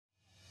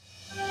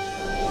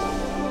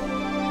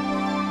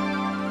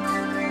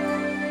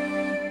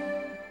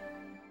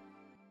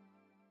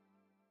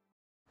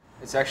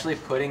It's actually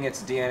putting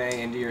its DNA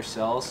into your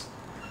cells,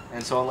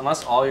 and so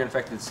unless all your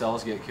infected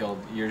cells get killed,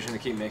 you're just going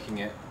to keep making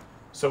it.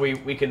 So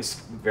we can,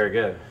 very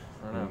good,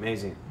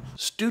 amazing.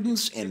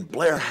 Students in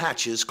Blair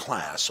Hatch's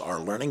class are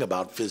learning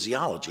about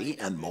physiology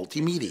and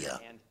multimedia.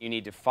 You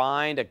need to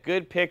find a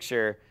good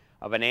picture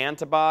of an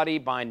antibody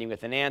binding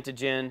with an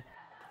antigen.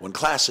 When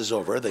class is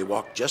over, they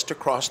walk just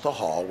across the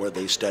hall where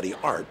they study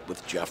art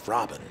with Jeff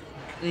Robin.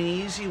 An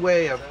easy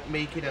way of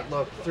making it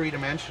look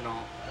three-dimensional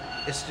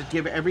is to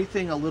give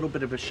everything a little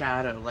bit of a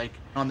shadow, like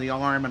on the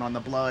arm and on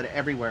the blood,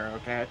 everywhere,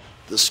 okay?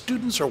 The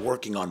students are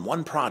working on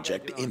one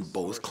project in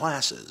both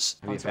classes.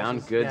 Have you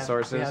found good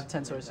sources? We have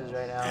 10 sources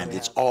right now. And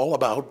it's all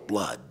about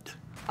blood.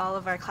 All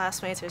of our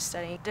classmates are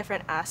studying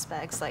different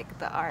aspects like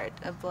the art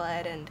of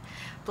blood and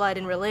blood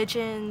in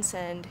religions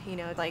and, you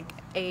know, like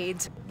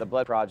AIDS. The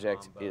Blood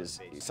Project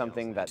is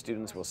something that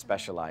students will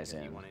specialize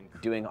in,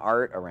 doing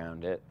art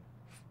around it,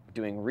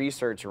 doing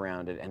research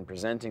around it, and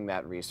presenting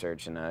that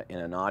research in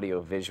an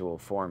audio-visual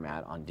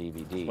format on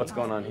DVD. What's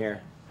going on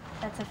here?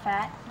 That's a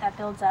fat that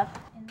builds up.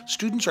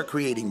 Students are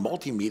creating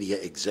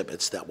multimedia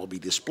exhibits that will be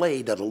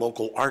displayed at a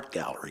local art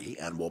gallery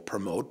and will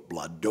promote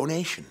blood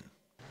donation.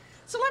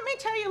 So let me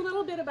tell you a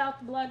little bit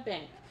about the blood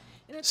bank.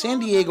 San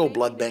Diego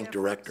Blood Bank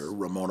Director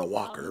Ramona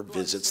Walker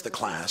visits the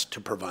class to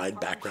provide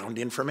background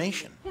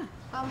information. Yeah.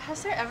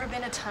 Has there ever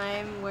been a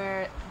time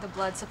where the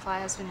blood supply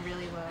has been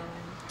really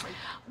low?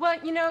 Well,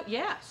 you know,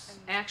 yes,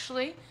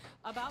 actually.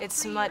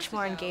 It's much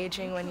more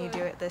engaging when you do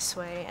it this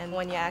way and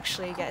when you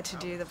actually get to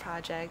do the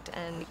project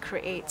and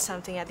create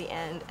something at the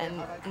end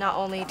and not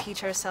only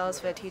teach ourselves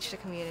but teach the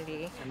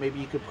community. And maybe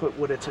you could put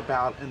what it's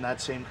about in that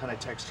same kind of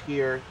text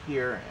here,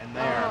 here, and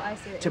there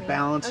to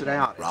balance it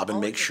out. Robin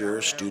makes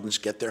sure students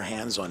get their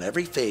hands on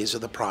every phase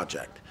of the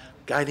project,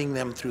 guiding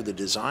them through the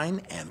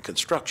design and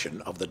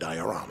construction of the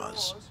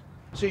dioramas.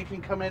 So you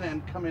can come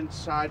in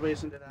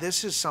sideways into that.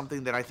 This is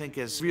something that I think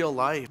is real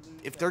life.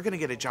 If they're going to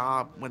get a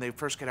job when they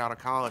first get out of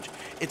college,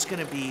 it's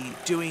going to be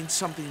doing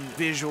something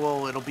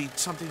visual, it'll be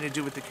something to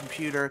do with the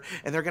computer,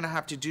 and they're going to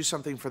have to do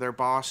something for their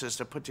bosses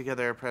to put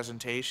together a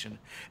presentation.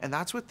 And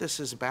that's what this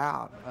is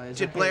about.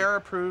 Did Blair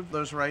approve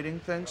those writing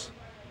things?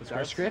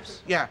 Our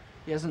scripts? Yeah.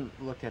 He hasn't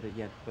looked at it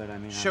yet, but I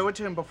mean... Show it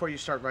to him before you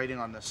start writing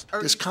on this.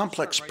 This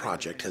complex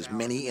project has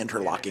many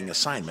interlocking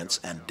assignments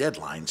and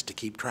deadlines to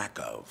keep track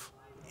of.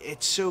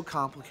 It's so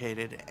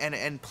complicated,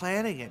 and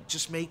planning it,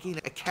 just making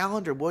a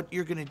calendar, what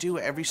you're going to do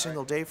every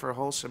single day for a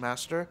whole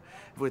semester.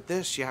 With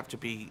this, you have to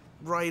be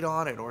right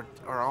on it, or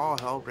all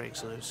hell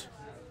breaks loose.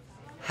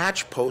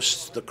 Hatch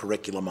posts the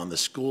curriculum on the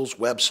school's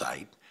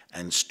website,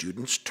 and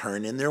students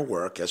turn in their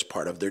work as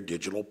part of their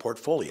digital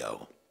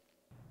portfolio.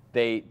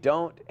 They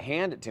don't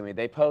hand it to me,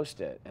 they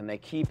post it, and they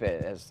keep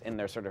it as in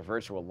their sort of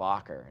virtual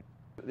locker.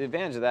 The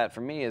advantage of that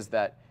for me is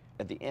that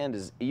at the end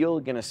is you're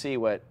going to see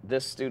what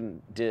this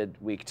student did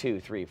week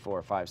 2, 3,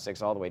 4, 5,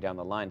 6, all the way down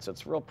the line. So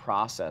it's real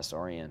process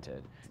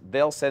oriented.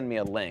 They'll send me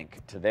a link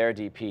to their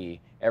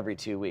DP every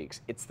 2 weeks.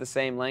 It's the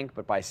same link,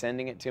 but by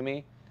sending it to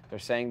me, they're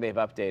saying they've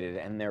updated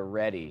it and they're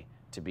ready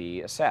to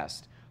be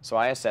assessed. So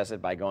I assess it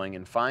by going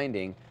and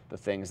finding the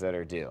things that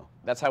are due.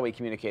 That's how we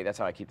communicate. That's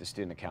how I keep the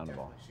student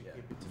accountable.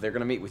 So they're going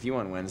to meet with you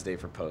on Wednesday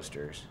for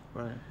posters,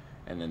 right,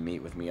 and then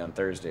meet with me on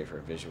Thursday for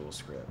visual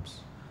scripts.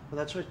 Well,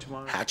 that's right,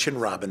 tomorrow. Hatch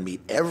and Robin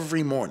meet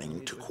every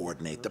morning to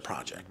coordinate the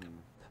project.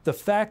 The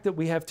fact that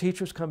we have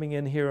teachers coming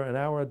in here an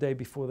hour a day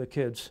before the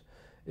kids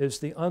is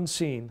the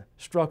unseen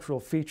structural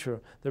feature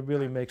that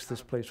really makes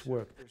this place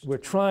work. We're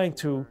trying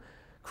to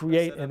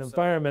create an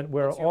environment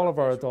where all of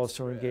our adults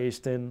are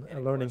engaged in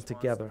learning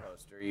together.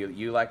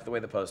 You like the way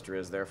the poster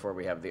is, therefore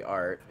we have the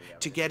art.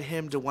 To get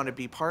him to want to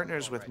be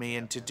partners with me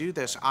and to do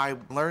this, I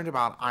learned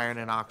about iron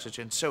and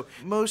oxygen. So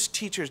most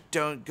teachers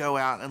don't go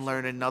out and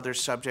learn another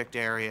subject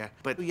area,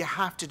 but you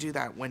have to do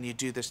that when you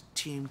do this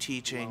team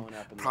teaching,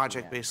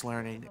 project-based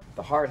learning.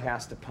 The heart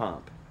has to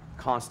pump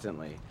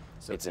constantly.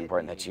 So it's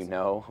important that you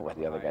know what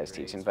the other guy's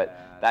teaching,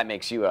 but that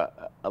makes you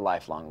a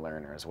lifelong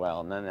learner as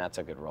well, and then that's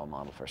a good role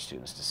model for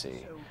students to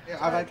see. Yeah,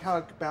 I like how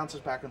it bounces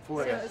back and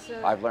forth.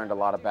 I've learned a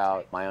lot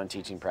about my own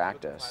teaching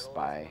practice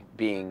by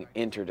being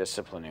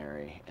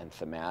interdisciplinary and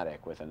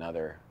thematic with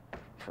another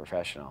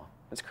professional.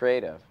 It's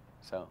creative,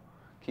 so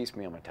it keeps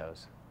me on my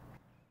toes.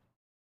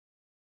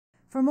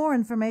 For more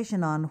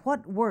information on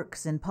what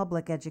works in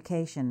public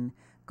education,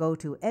 go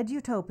to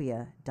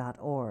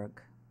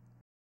edutopia.org.